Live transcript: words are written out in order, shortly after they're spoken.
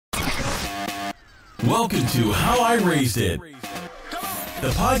Welcome to How I Raised It, the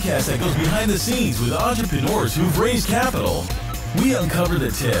podcast that goes behind the scenes with entrepreneurs who've raised capital. We uncover the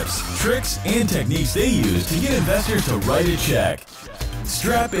tips, tricks, and techniques they use to get investors to write a check.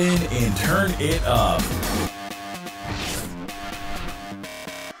 Strap in and turn it up.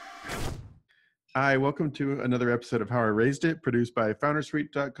 Hi, welcome to another episode of How I Raised It, produced by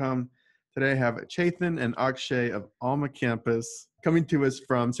foundersuite.com. Today I have Chetan and Akshay of Alma campus coming to us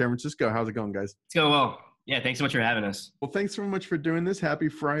from San Francisco. How's it going, guys? It's going well. Yeah, thanks so much for having us. Well, thanks so much for doing this. Happy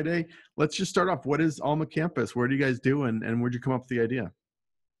Friday. Let's just start off. What is Alma campus? Where do you guys do, and where'd you come up with the idea?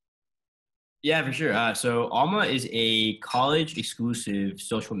 Yeah, for sure. So Alma is a college-exclusive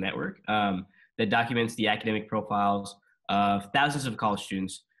social network that documents the academic profiles of thousands of college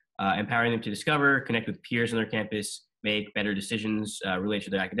students, empowering them to discover, connect with peers on their campus, make better decisions related to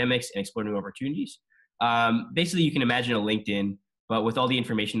their academics, and explore new opportunities. Basically, you can imagine a LinkedIn, but with all the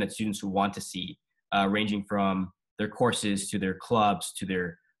information that students want to see, ranging from their courses to their clubs to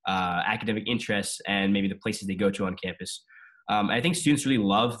their academic interests and maybe the places they go to on campus. I think students really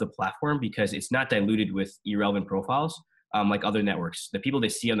love the platform because it's not diluted with irrelevant profiles like other networks. The people they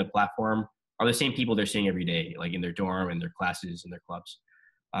see on the platform are the same people they're seeing every day, like in their dorm and their classes and their clubs.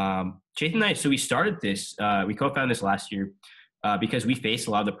 Chetan and I, so we started this, we co-founded this last year because we faced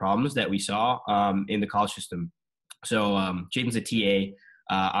a lot of the problems that we saw in the college system. So Chetan's a TA,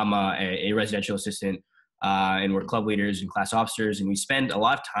 I'm a residential assistant, and we're club leaders and class officers, and we spend a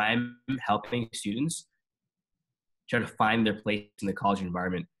lot of time helping students try to find their place in the college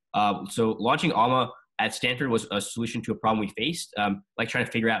environment. So launching Alma at Stanford was a solution to a problem we faced, like trying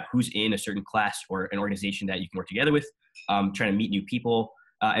to figure out who's in a certain class or an organization that you can work together with, trying to meet new people,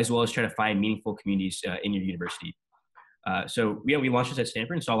 as well as trying to find meaningful communities in your university. So we launched this at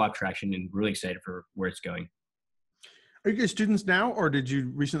Stanford and saw a lot of traction, and really excited for where it's going. Are you guys students now, or did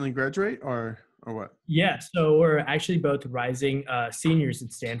you recently graduate, or what? Yeah, so we're actually both rising seniors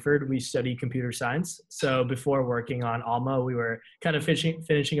at Stanford. We study computer science. So before working on Alma, we were kind of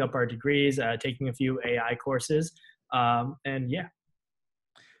finishing up our degrees, taking a few AI courses, and yeah.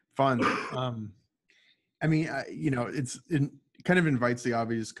 Fun. I mean, it kind of invites the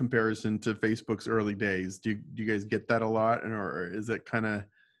obvious comparison to Facebook's early days. Do you guys get that a lot, or is it kind of,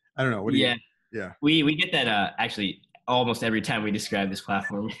 I don't know. What do you? Yeah. We get that actually almost every time we describe this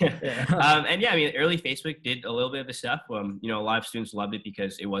platform. And yeah, I mean, early Facebook did a little bit of the stuff. A lot of students loved it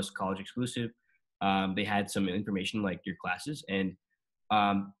because it was college exclusive. They had some information like your classes, and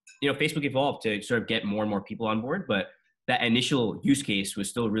Facebook evolved to sort of get more and more people on board. But that initial use case was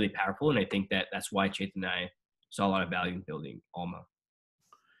still really powerful, and I think that's why Chetan and I saw a lot of value in building Alma.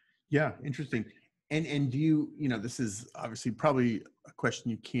 Yeah, interesting. And do you, this is obviously probably a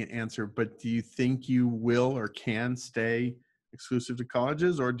question you can't answer, but do you think you will or can stay exclusive to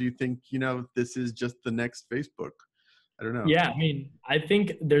colleges, or do you think, this is just the next Facebook? I don't know. Yeah, I mean, I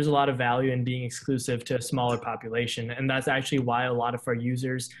think there's a lot of value in being exclusive to a smaller population. And that's actually why a lot of our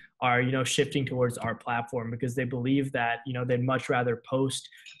users are, shifting towards our platform, because they believe that, they'd much rather post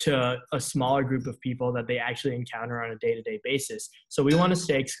to a smaller group of people that they actually encounter on a day-to-day basis. So we want to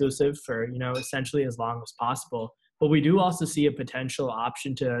stay exclusive for, essentially as long as possible. But we do also see a potential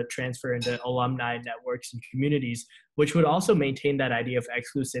option to transfer into alumni networks and communities, which would also maintain that idea of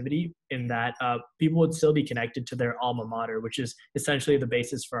exclusivity in that people would still be connected to their alma mater, which is essentially the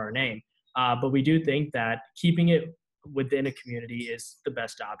basis for our name. But we do think that keeping it within a community is the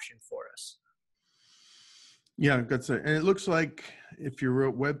best option for us. Yeah, that's it. And it looks like if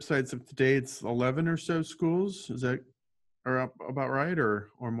your website's up to date, it's 11 or so schools. Is that about right, or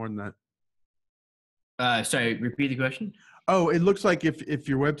more than that? Sorry, repeat the question. Oh, it looks like if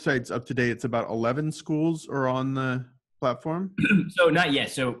your website's up to date, it's about 11 schools are on the platform. So not yet.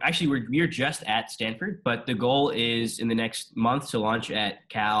 So actually, we're just at Stanford, but the goal is in the next month to launch at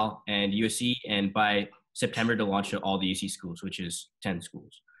Cal and USC, and by September to launch at all the UC schools, which is 10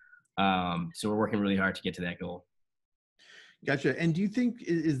 schools. So we're working really hard to get to that goal. Gotcha. And do you think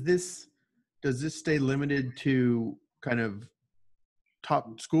does this stay limited to kind of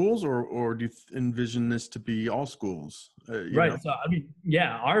top schools, or do you envision this to be all schools? Right. So, I mean,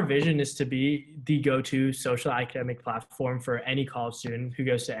 yeah, our vision is to be the go-to social academic platform for any college student who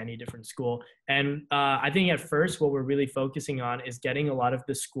goes to any different school. And I think at first, what we're really focusing on is getting a lot of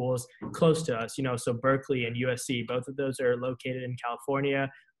the schools close to us, so Berkeley and USC, both of those are located in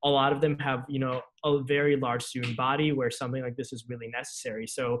California. A lot of them have, a very large student body where something like this is really necessary.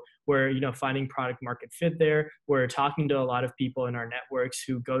 So we're, finding product market fit there. We're talking to a lot of people in our networks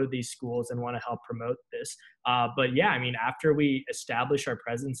who go to these schools and want to help promote this. But yeah, I mean, after we establish our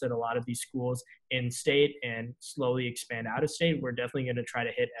presence at a lot of these schools in state and slowly expand out of state, we're definitely going to try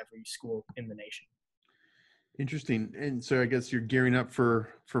to hit every school in the nation. Interesting. And so I guess you're gearing up for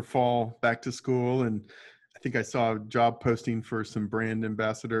fall back to school, and I think I saw a job posting for some brand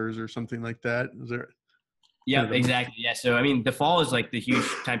ambassadors or something like that. Is there? Yep, exactly. Yeah. So, I mean, the fall is like the huge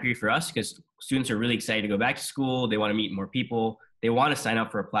time period for us because students are really excited to go back to school. They want to meet more people. They want to sign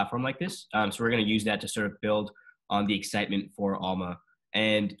up for a platform like this. So we're going to use that to sort of build on the excitement for Alma.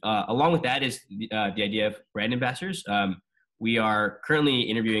 And along with that is the idea of brand ambassadors. We are currently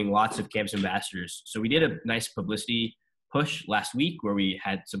interviewing lots of campus ambassadors. So we did a nice publicity push last week where we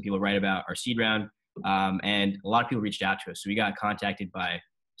had some people write about our seed round, and a lot of people reached out to us. So we got contacted by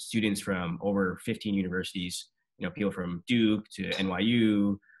students from over 15 universities, people from Duke to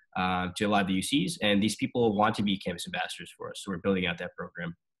NYU, to a lot of the UCs, and these people want to be campus ambassadors for us. So we're building out that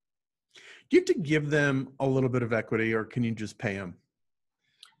program. Do you have to give them a little bit of equity, or can you just pay them?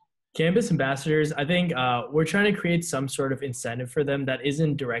 Campus ambassadors, I think we're trying to create some sort of incentive for them that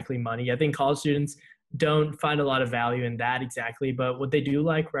isn't directly money. I think college students don't find a lot of value in that exactly, but what they do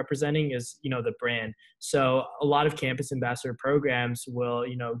like representing is, the brand. So a lot of campus ambassador programs will,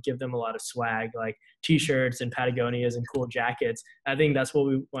 give them a lot of swag, like t-shirts and Patagonias and cool jackets. I think that's what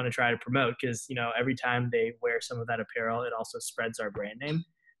we want to try to promote because, every time they wear some of that apparel, it also spreads our brand name.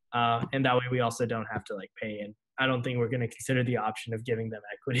 And that way we also don't have to pay in. I don't think we're going to consider the option of giving them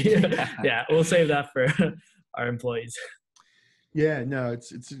equity. Yeah, we'll save that for our employees. Yeah, no,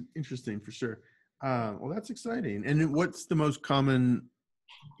 it's interesting for sure. Well, that's exciting. And what's the most common,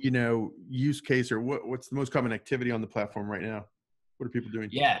 use case, or what's the most common activity on the platform right now? What are people doing?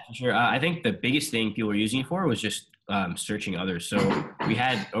 Yeah, for sure. I think the biggest thing people were using it for was just searching others. So we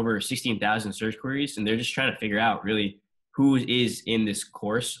had over 16,000 search queries, and they're just trying to figure out really who is in this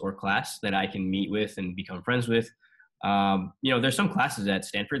course or class that I can meet with and become friends with. There's some classes at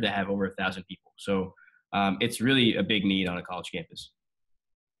Stanford that have over 1,000 people. So it's really a big need on a college campus.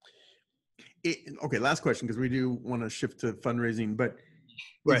 Okay, last question, because we do want to shift to fundraising, but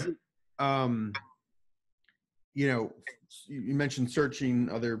right. You mentioned searching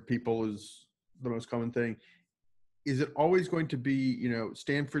other people is the most common thing. Is it always going to be,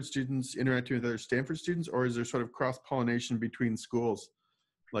 Stanford students interacting with other Stanford students, or is there sort of cross-pollination between schools?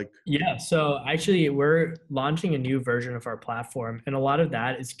 Yeah, so actually we're launching a new version of our platform, and a lot of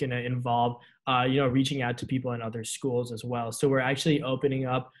that is going to involve, reaching out to people in other schools as well. So we're actually opening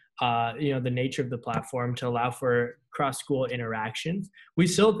up the nature of the platform to allow for cross-school interactions. We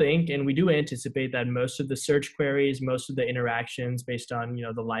still think, and we do anticipate, that most of the search queries, most of the interactions based on,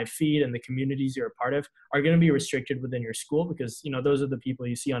 the live feed and the communities you're a part of are going to be restricted within your school because, those are the people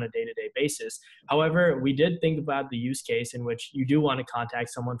you see on a day-to-day basis. However, we did think about the use case in which you do want to contact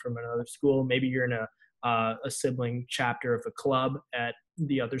someone from another school. Maybe you're in a sibling chapter of a club at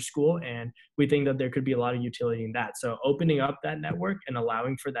the other school, and we think that there could be a lot of utility in that. So opening up that network and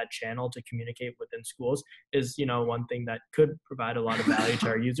allowing for that channel to communicate within schools is, one thing that could provide a lot of value to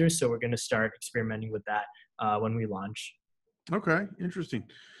our users. So we're going to start experimenting with that when we launch. Okay, interesting.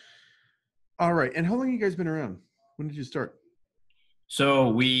 All right, and how long have you guys been around? When did you start? So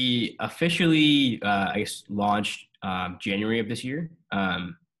we officially, launched January of this year.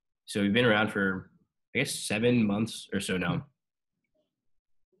 So we've been around for, 7 months or so now.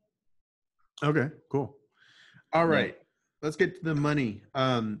 Okay, cool. All right, let's get to the money.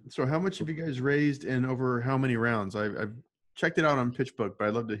 So how much have you guys raised and over how many rounds? I've checked it out on PitchBook, but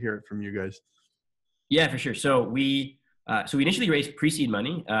I'd love to hear it from you guys. Yeah, for sure. So we initially raised pre-seed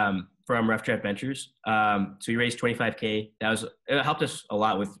money from Rough Draft Ventures. So we raised $25K. It helped us a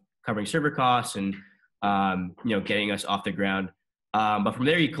lot with covering server costs and getting us off the ground. But from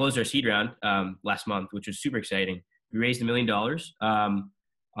there, we closed our seed round last month, which was super exciting. We raised $1 million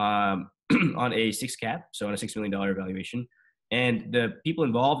on a 6 cap, so on a $6 million valuation. And the people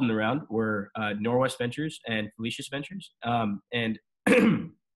involved in the round were Norwest Ventures and Felicis Ventures. And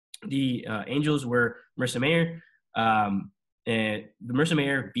the angels were Marissa Mayer, and the Marissa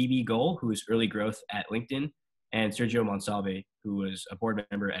Mayer BB Goal, who is early growth at LinkedIn, and Sergio Monsalve, who was a board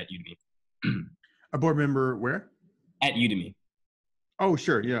member at Udemy. A board member where? At Udemy. Oh,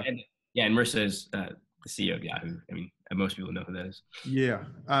 sure, yeah. And Marissa is the CEO of Yahoo. I mean, most people know who that is. Yeah.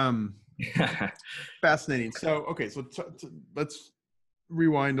 Fascinating. So, okay, so let's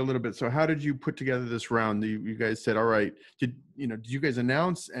rewind a little bit. So how did you put together this round? You guys said, all right, did you guys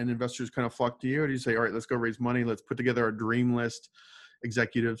announce and investors kind of flock to you? Or did you say, all right, let's go raise money. Let's put together our dream list,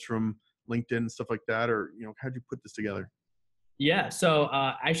 executives from LinkedIn and stuff like that? Or, how'd you put this together? Yeah, so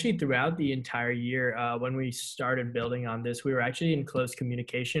actually throughout the entire year, when we started building on this, we were actually in close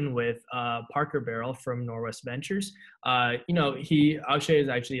communication with Parker Barrel from Norwest Ventures. Akshay is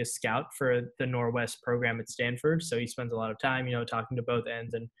actually a scout for the Norwest program at Stanford, so he spends a lot of time, talking to both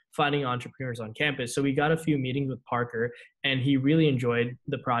ends and finding entrepreneurs on campus. So we got a few meetings with Parker, and he really enjoyed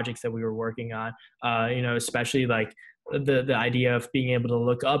the projects that we were working on. Especially like the idea of being able to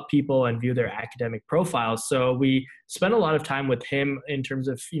look up people and view their academic profiles. So we spent a lot of time with him in terms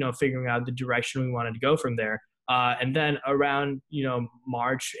of figuring out the direction we wanted to go from there. And then around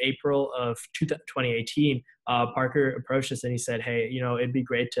March, April of 2018, Parker approached us and he said, "Hey, it'd be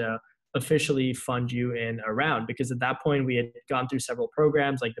great to officially fund you in a round," because at that point we had gone through several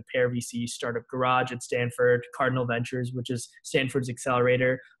programs like the Pear VC Startup Garage at Stanford, Cardinal Ventures, which is Stanford's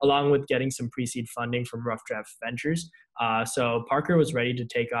accelerator, along with getting some pre-seed funding from Rough Draft Ventures. So Parker was ready to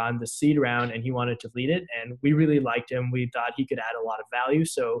take on the seed round and he wanted to lead it. And we really liked him. We thought he could add a lot of value.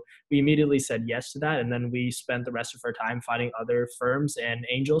 So we immediately said yes to that. And then we spent the rest of our time finding other firms and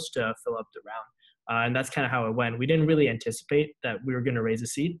angels to fill up the round. And that's kind of how it went. We didn't really anticipate that we were going to raise a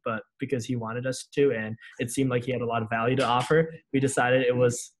seed, but because he wanted us to, and it seemed like he had a lot of value to offer, we decided it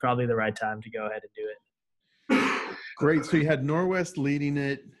was probably the right time to go ahead and do it. Great. So you had Norwest leading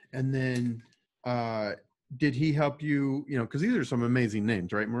it, and then did he help you? Because these are some amazing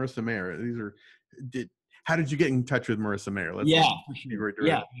names, right? Marissa Mayer. How did you get in touch with Marissa Mayer? Let's be very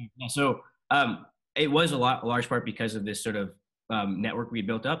direct. Yeah. So it was a large part because of this sort of network we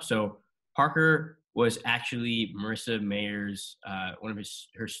built up. So Parker was actually Marissa Mayer's one of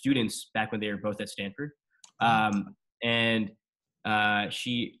her students back when they were both at Stanford, and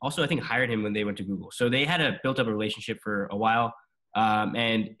she also I think hired him when they went to Google. So they had built up a relationship for a while,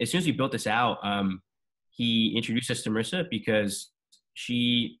 and as soon as we built this out, he introduced us to Marissa because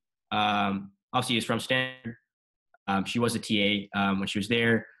she obviously is from Stanford. She was a TA when she was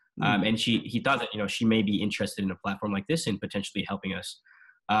there, and he thought that she may be interested in a platform like this and potentially helping us.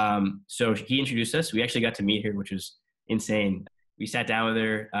 So he introduced us. We actually got to meet her, which was insane. We sat down with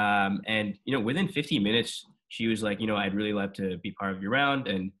her, and within 15 minutes, she was like, I'd really love to be part of your round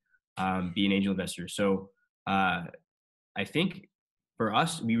and be an angel investor. So I think for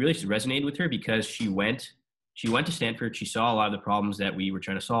us, we really resonated with her because she went to Stanford. She saw a lot of the problems that we were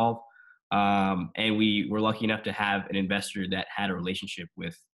trying to solve, and we were lucky enough to have an investor that had a relationship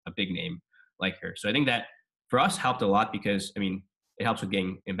with a big name like her. So I think that for us helped a lot because it helps with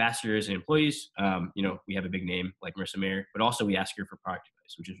getting ambassadors and employees. We have a big name like Marissa Mayer, but also we ask her for product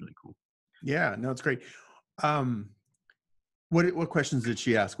advice, which is really cool. Yeah, no, it's great. What questions did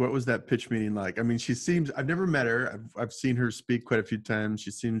she ask? What was that pitch meeting like? She seems, I've never met her. I've seen her speak quite a few times.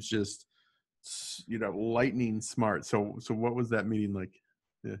 She seems just, lightning smart. So what was that meeting like?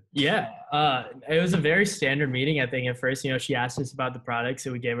 Yeah, it was a very standard meeting. I think at first, she asked us about the product,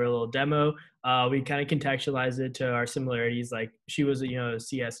 so we gave her a little demo. We kind of contextualized it to our similarities. Like she was a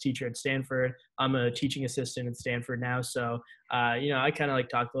CS teacher at Stanford. I'm a teaching assistant at Stanford now. So, I kind of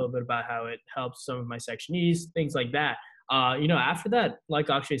talked a little bit about how it helps some of my sectionees, things like that. After that,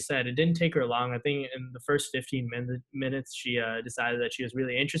 like Akshay said, it didn't take her long. I think in the first 15 minutes, she decided that she was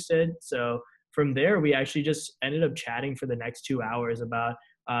really interested. So from there, we actually just ended up chatting for the next 2 hours about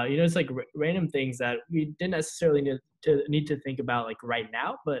it's random things that we didn't necessarily need to think about right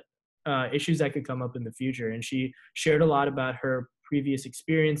now, but issues that could come up in the future. And she shared a lot about her previous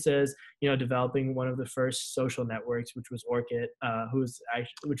experiences, developing one of the first social networks, which was Orchid,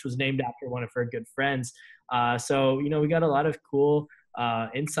 which was named after one of her good friends. So we got a lot of cool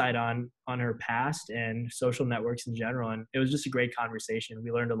insight on her past and social networks in general. And it was just a great conversation.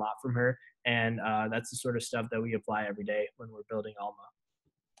 We learned a lot from her. And that's the sort of stuff that we apply every day when we're building Alma.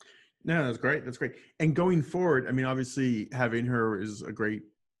 No, that's great. That's great. And going forward, obviously having her is a great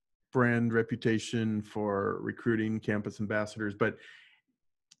brand reputation for recruiting campus ambassadors, but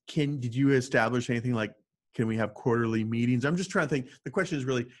did you establish anything can we have quarterly meetings? I'm just trying to think. The question is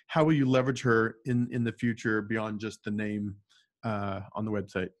really, how will you leverage her in the future beyond just the name on the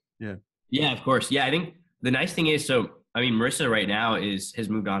website? Yeah. Yeah, of course. Yeah. I think the nice thing is, Marissa right now has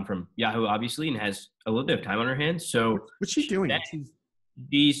moved on from Yahoo, obviously, and has a little bit of time on her hands. So what's she doing?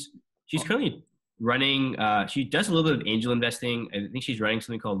 She's currently running, she does a little bit of angel investing. I think she's running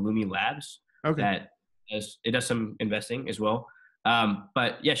something called Lumi Labs. Okay. That does some investing as well.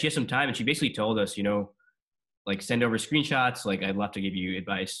 But yeah, she has some time and she basically told us, send over screenshots. I'd love to give you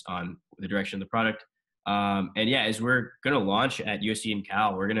advice on the direction of the product. And yeah, as we're going to launch at USC and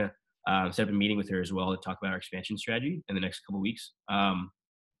Cal, we're going to set up a meeting with her as well to talk about our expansion strategy in the next couple of weeks.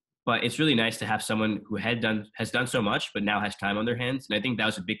 But it's really nice to have someone who has done so much, but now has time on their hands. And I think that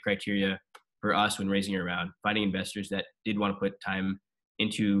was a big criteria for us when raising a round, finding investors that did want to put time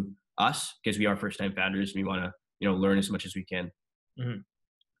into us because we are first-time founders. And we want to, learn as much as we can. Mm-hmm.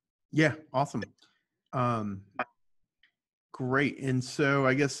 Yeah. Awesome. Great. And so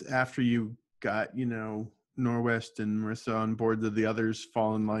I guess after you got, Norwest and Marissa on board, did the others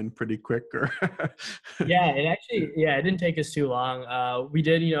fall in line pretty quick? Or It didn't take us too long. We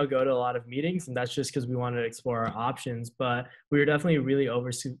did, go to a lot of meetings, and that's just because we wanted to explore our options. But we were definitely really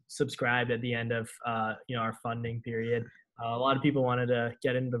oversubscribed at the end of, our funding period. A lot of people wanted to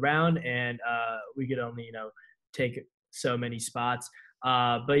get into the round, and we could only, take so many spots.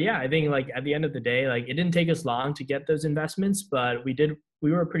 But yeah, I think like at the end of the day, like it didn't take us long to get those investments, but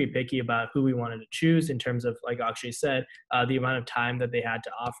we were pretty picky about who we wanted to choose in terms of, like Akshay said, the amount of time that they had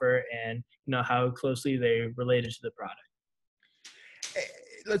to offer and, how closely they related to the product.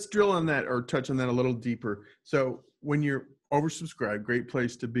 Let's drill on that or touch on that a little deeper. So when you're oversubscribed, great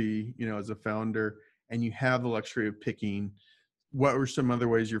place to be, as a founder, and you have the luxury of picking, what were some other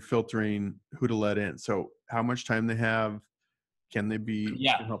ways you're filtering who to let in? So how much time they have, can they be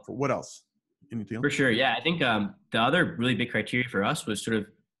helpful? What else? Anything else? For sure. Yeah. I think the other really big criteria for us was sort of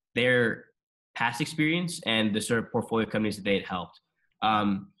their past experience and the sort of portfolio companies that they had helped.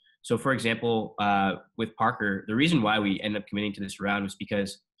 So for example, with Parker, the reason why we ended up committing to this round was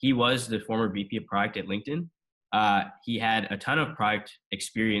because he was the former VP of product at LinkedIn. He had a ton of product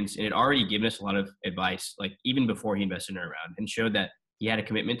experience and had already given us a lot of advice, like even before he invested in our round, and showed that he had a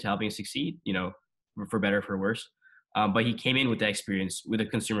commitment to helping us succeed, for better or for worse. But he came in with that experience with a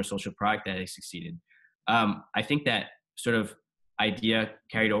consumer social product that has succeeded. I think that sort of idea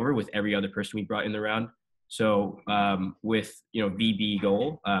carried over with every other person we brought in the round. So with, VB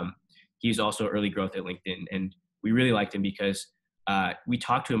Goal, he's also early growth at LinkedIn. And we really liked him because we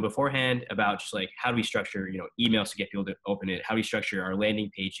talked to him beforehand about just like, how do we structure, emails to get people to open it? How do we structure our landing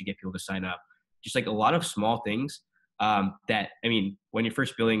page to get people to sign up? Just like a lot of small things that, when you're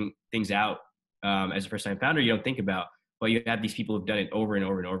first building things out, as a first-time founder, you don't think about, but you have these people who've done it over and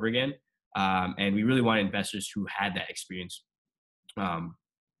over and over again. And we really wanted investors who had that experience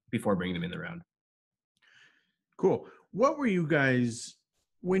before bringing them in the round. Cool. What were you guys,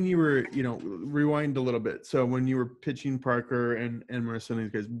 when you were, rewind a little bit. So when you were pitching Parker and Marissa and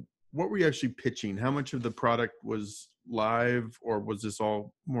these guys, what were you actually pitching? How much of the product was live, or was this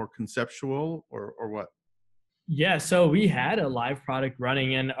all more conceptual, or what? Yeah, so we had a live product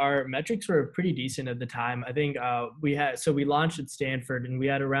running, and our metrics were pretty decent at the time. I think we launched at Stanford, and we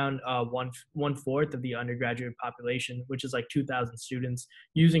had around one fourth of the undergraduate population, which is like 2,000 students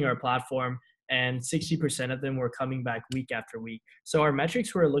using our platform, and 60% of them were coming back week after week. So our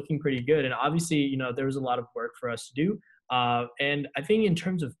metrics were looking pretty good, and obviously, there was a lot of work for us to do. And I think in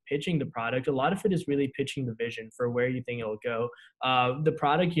terms of pitching the product, a lot of it is really pitching the vision for where you think it'll go. The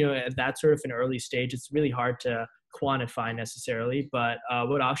product, at that sort of an early stage, it's really hard to quantify necessarily, but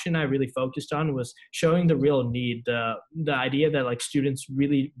what Akshay and I really focused on was showing the real need, the idea that like students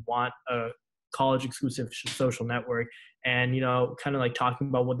really want a college exclusive social network, and kind of like talking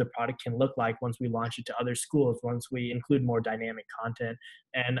about what the product can look like once we launch it to other schools, once we include more dynamic content.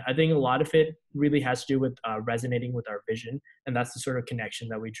 And I think a lot of it really has to do with resonating with our vision, and that's the sort of connection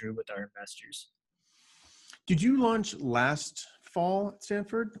that we drew with our investors. Did you launch last fall at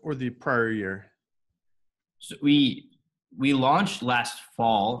Stanford or the prior year? So we launched last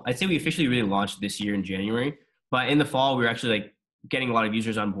fall. I'd say we officially really launched this year in January, but in the fall we were actually like getting a lot of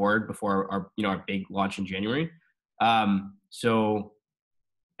users on board before our big launch in January. So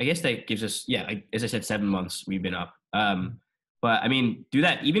I guess that gives us, as I said, 7 months we've been up. But do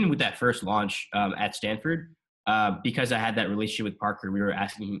that even with that first launch at Stanford, because I had that relationship with Parker, we were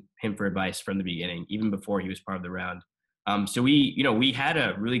asking him for advice from the beginning, even before he was part of the round. So we had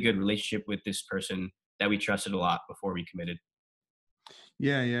a really good relationship with this person that we trusted a lot before we committed.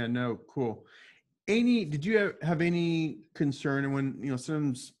 Yeah. No, cool. Did you have any concern when,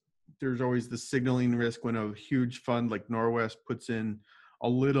 sometimes there's always the signaling risk when a huge fund like Norwest puts in a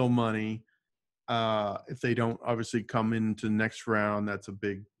little money, if they don't obviously come into the next round, that's a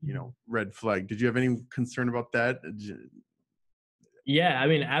big, red flag. Did you have any concern about that? Yeah,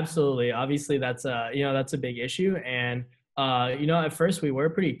 absolutely. Obviously that's a big issue. And, at first we were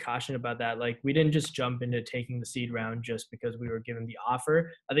pretty cautious about that. Like we didn't just jump into taking the seed round just because we were given the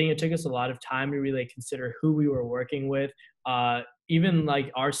offer. I think it took us a lot of time to really consider who we were working with, even like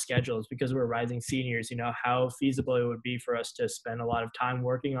our schedules, because we're rising seniors, how feasible it would be for us to spend a lot of time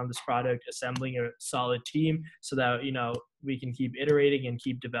working on this product, assembling a solid team so that, we can keep iterating and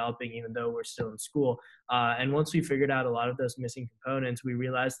keep developing even though we're still in school. And once we figured out a lot of those missing components, we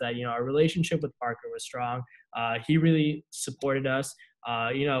realized that, our relationship with Parker was strong. He really supported us.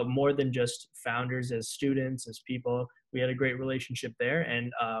 more than just founders, as students, as people. We had a great relationship there,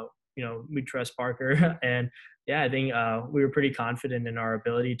 and we trust Parker. And yeah, I think we were pretty confident in our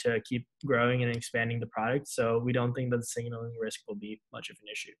ability to keep growing and expanding the product. So we don't think that the signaling risk will be much of an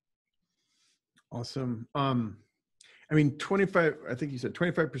issue. Awesome. I mean, I think you said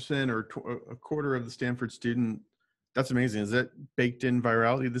 25% or a quarter of the Stanford student. That's amazing. Is that baked in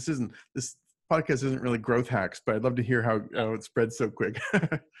virality? This podcast isn't really growth hacks, but I'd love to hear how it spread so quick.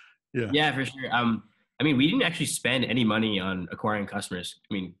 Yeah, for sure. I mean, we didn't actually spend any money on acquiring customers.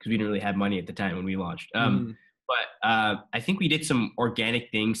 I mean, because we didn't really have money at the time when we launched. But I think we did some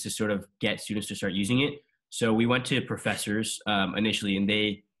organic things to sort of get students to start using it. So we went to professors initially, and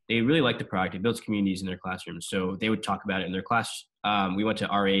they really liked the product. It builds communities in their classrooms. So they would talk about it in their class. We went to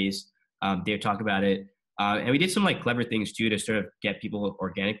RAs. They would talk about it. And we did some like clever things too to sort of get people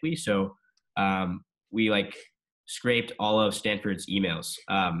organically. So we like scraped all of Stanford's emails.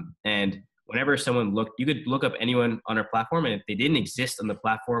 And whenever someone you could look up anyone on our platform, and if they didn't exist on the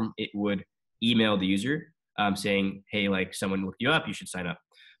platform, it would email the user saying, hey, like someone looked you up, you should sign up.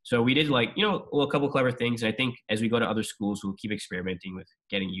 So we did like, a couple of clever things. And I think as we go to other schools, we'll keep experimenting with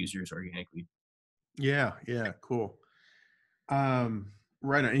getting users organically. Yeah, cool.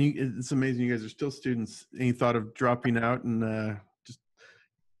 Right on. And it's amazing you guys are still students. Any thought of dropping out and just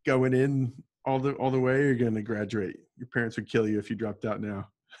going in all the way, or you're going to graduate? Your parents would kill you if you dropped out now.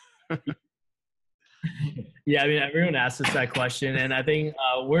 Yeah, I mean, everyone asks us that question, and I think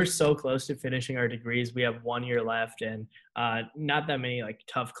we're so close to finishing our degrees. We have 1 year left, and not that many like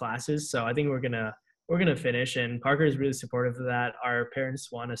tough classes. So I think we're gonna finish, and Parker is really supportive of that. Our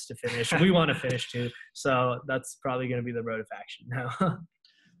parents want us to finish. We want to finish too. So that's probably going to be the road of action now.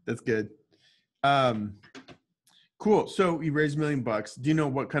 That's good. Cool. So you raised $1 million. Do you know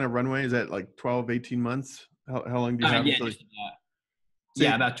what kind of runway is that? Like 12, 18 months? How long do you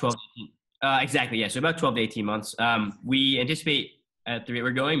have? About 12. Exactly. Yeah. So about 12 to 18 months. We anticipate at the rate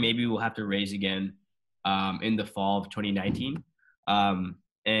we're going, maybe we'll have to raise again in the fall of 2019. And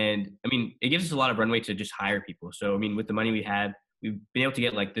I mean, it gives us a lot of runway to just hire people. So, I mean, with the money we had, we've been able to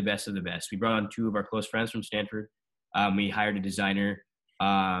get like the best of the best. We brought on 2 of our close friends from Stanford. We hired a designer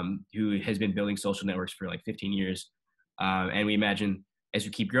who has been building social networks for like 15 years. And we imagine as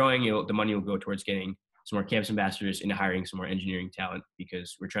we keep growing, the money will go towards getting some more campus ambassadors and hiring some more engineering talent,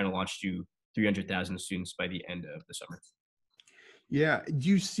 because we're trying to launch to 300,000 students by the end of the summer. Yeah. Do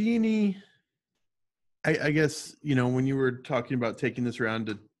you see any, I guess, when you were talking about taking this around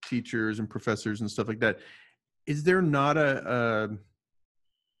to teachers and professors and stuff like that, is there not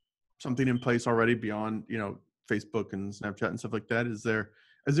something in place already beyond, Facebook and Snapchat and stuff like that? Is there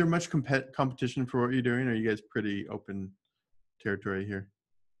much competition for what you're doing? Or are you guys pretty open territory here?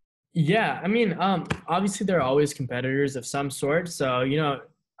 Yeah, I mean, obviously there are always competitors of some sort. So,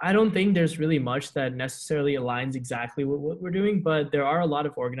 I don't think there's really much that necessarily aligns exactly with what we're doing, but there are a lot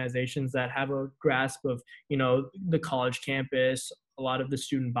of organizations that have a grasp of, the college campus, a lot of the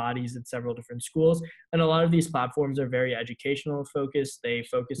student bodies at several different schools. And a lot of these platforms are very educational focused. They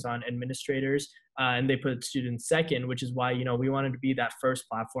focus on administrators and they put students second, which is why, we wanted to be that first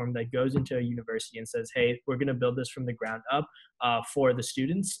platform that goes into a university and says, hey, we're going to build this from the ground up for the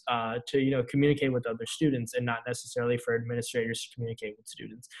students to, communicate with other students, and not necessarily for administrators to communicate with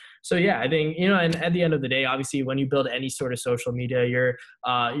students. So yeah, I think, and at the end of the day, obviously when you build any sort of social media, you're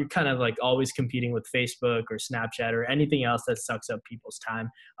kind of like always competing with Facebook or Snapchat or anything else that sucks up people's time.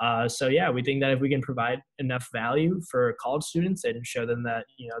 So yeah, we think that if we can provide enough value for college students and show them that,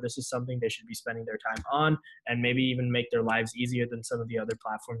 this is something they should be spending their time on, and maybe even make their lives easier than some of the other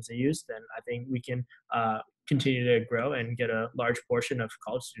platforms they use, then I think we can continue to grow and get a large portion of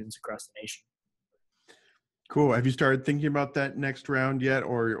college students across the nation. Cool. Have you started thinking about that next round yet?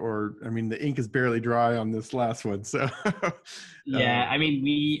 Or I mean, the ink is barely dry on this last one. So yeah, I mean,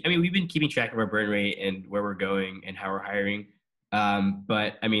 we've been keeping track of our burn rate and where we're going and how we're hiring.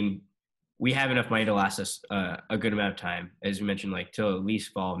 But I mean, we have enough money to last us a good amount of time, as we mentioned, like till at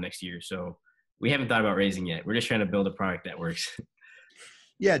least fall of next year. So we haven't thought about raising yet. We're just trying to build a product that works.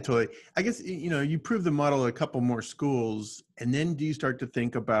 Yeah, totally. I guess, you prove the model at a couple more schools, and then do you start to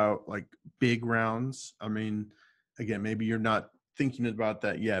think about like big rounds? I mean, again, maybe you're not thinking about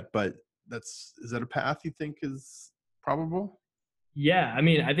that yet, but is that a path you think is probable? Yeah. I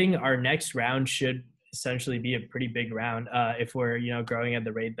mean, I think our next round should essentially be a pretty big round if we're, growing at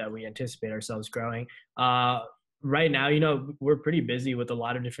the rate that we anticipate ourselves growing. Right now, we're pretty busy with a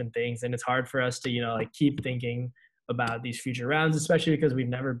lot of different things, and it's hard for us to, keep thinking about these future rounds, especially because we've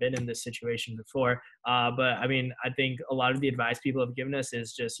never been in this situation before. But I mean, I think a lot of the advice people have given us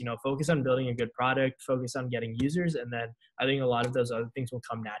is just, focus on building a good product, focus on getting users. And then I think a lot of those other things will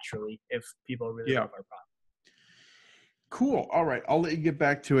come naturally if people really love our product. Cool. All right. I'll let you get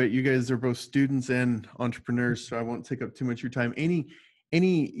back to it. You guys are both students and entrepreneurs, so I won't take up too much of your time. Any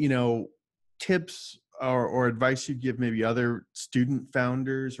tips or advice you'd give maybe other student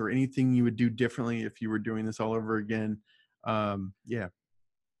founders, or anything you would do differently if you were doing this all over again?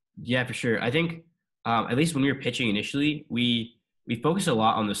 Yeah, for sure. I think at least when we were pitching initially, we focused a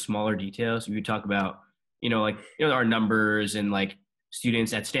lot on the smaller details. We would talk about, our numbers and like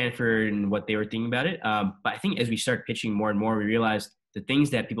students at Stanford and what they were thinking about it. But I think as we started pitching more and more, we realized the things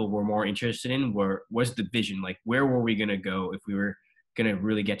that people were more interested in was the vision. Like, where were we going to go if we were going to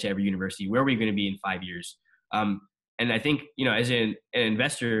really get to every university? Where are we going to be in 5 years? And I think, as an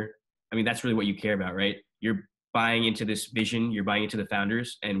investor, I mean, that's really what you care about, right? You're buying into this vision, you're buying into the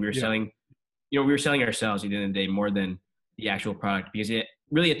founders, and we were selling, we were selling ourselves at the end of the day more than the actual product, because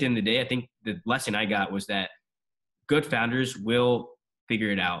really at the end of the day, I think the lesson I got was that good founders will figure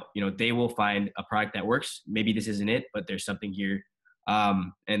it out. They will find a product that works. Maybe this isn't it, but there's something here.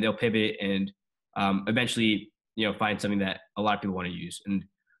 And they'll pivot and eventually, find something that a lot of people want to use. And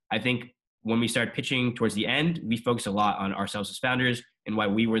I think when we started pitching towards the end, we focused a lot on ourselves as founders and why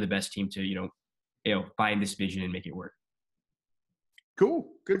we were the best team to, find this vision and make it work. Cool.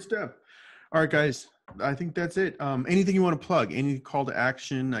 Good stuff. All right, guys. I think that's it. Anything you want to plug? Any call to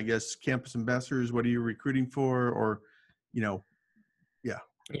action? I guess campus ambassadors. What are you recruiting for? Or,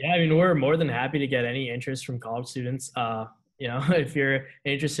 Yeah, I mean, we're more than happy to get any interest from college students. If you're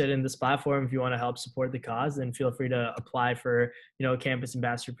interested in this platform, if you want to help support the cause, then feel free to apply for, a campus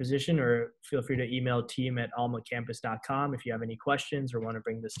ambassador position, or feel free to email team@almacampus.com if you have any questions or want to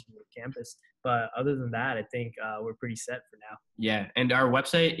bring this to your campus. But other than that, I think we're pretty set for now. Yeah. And our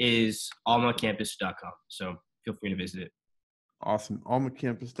website is almacampus.com. So feel free to visit it. Awesome.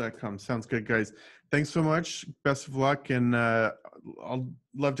 almacampus.com. Sounds good, guys. Thanks so much. Best of luck. And I'll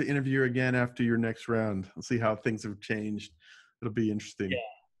love to interview you again after your next round. I'll see how things have changed. It'll be interesting. Yeah,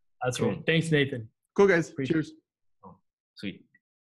 that's cool. Thanks, Nathan. Cool, guys. Appreciate Cheers. Sweet.